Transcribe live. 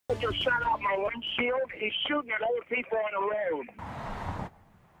Just shut out my windshield. He's shooting at other people on the road.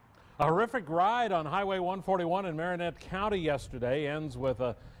 A horrific ride on Highway 141 in Marinette County yesterday ends with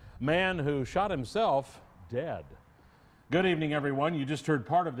a man who shot himself dead. Good evening, everyone. You just heard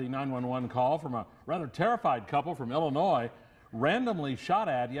part of the 911 call from a rather terrified couple from Illinois, randomly shot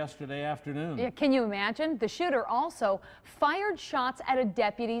at yesterday afternoon. Yeah, can you imagine? The shooter also fired shots at a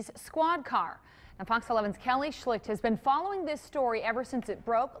deputy's squad car. Now, Fox 11's Kelly Schlicht has been following this story ever since it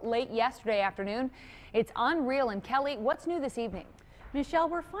broke late yesterday afternoon. It's unreal. And Kelly, what's new this evening? Michelle,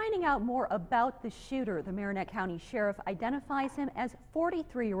 we're finding out more about the shooter. The Marinette County Sheriff identifies him as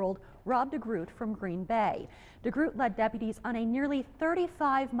 43-year-old Rob DeGroot from Green Bay. DeGroot led deputies on a nearly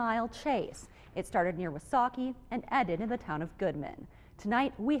 35-mile chase. It started near Wausaukee and ended in the town of Goodman.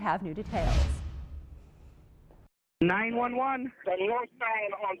 Tonight, we have new details. 911. The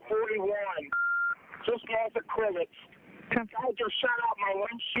northbound on 41, just north of Crivets. Guy just shot out my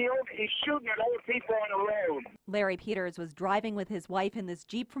windshield. He's shooting at other people on the road. Larry Peters was driving with his wife in this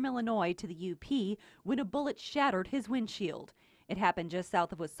Jeep from Illinois to the UP when a bullet shattered his windshield. It happened just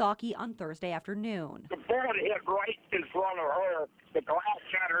south of Wausaukee on Thursday afternoon. The bullet hit right in front of her. The glass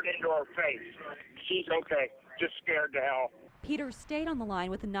shattered into her face. She's okay, just scared to hell. Peters stayed on the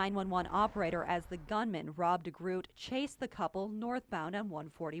line with the 911 operator as the gunman, Rob DeGroot, chased the couple northbound on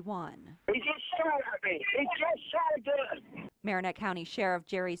 141. He just shot at me. He just shot again. Marinette County Sheriff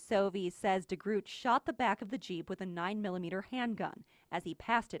Jerry Sovey says DeGroot shot the back of the Jeep with a 9mm handgun as he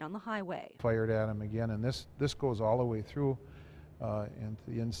passed it on the highway. Fired at him again, and this goes all the way through into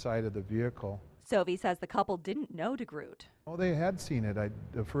the inside of the vehicle. Sovey says the couple didn't know DeGroot. Oh, they had seen it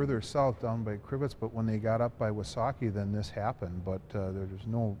further south down by Crivets, but when they got up by Wausaukee, then this happened. But there was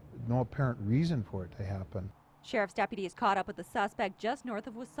no apparent reason for it to happen. Sheriff's deputies caught up with the suspect just north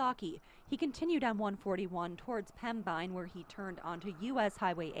of Wausaukee. He continued on 141 towards Pembine, where he turned onto U.S.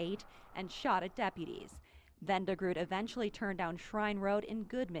 Highway 8 and shot at deputies. Then DeGroot eventually turned down Shrine Road in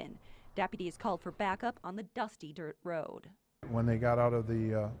Goodman. Deputies called for backup on the dusty dirt road. When they got out of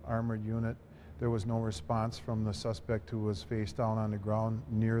the armored unit, there was no response from the suspect, who was face down on the ground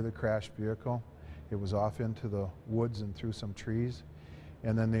near the crashed vehicle. It was off into the woods and through some trees.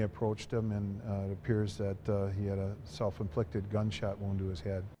 And then they approached him, and it appears that he had a self-inflicted gunshot wound to his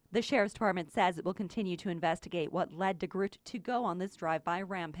head. The Sheriff's Department says it will continue to investigate what led DeGroot to go on this drive-by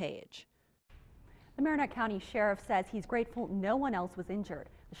rampage. The Marinette County Sheriff says he's grateful no one else was injured.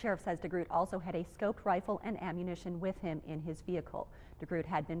 The sheriff says DeGroot also had a scoped rifle and ammunition with him in his vehicle. DeGroot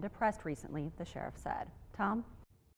had been depressed recently, the sheriff said. Tom?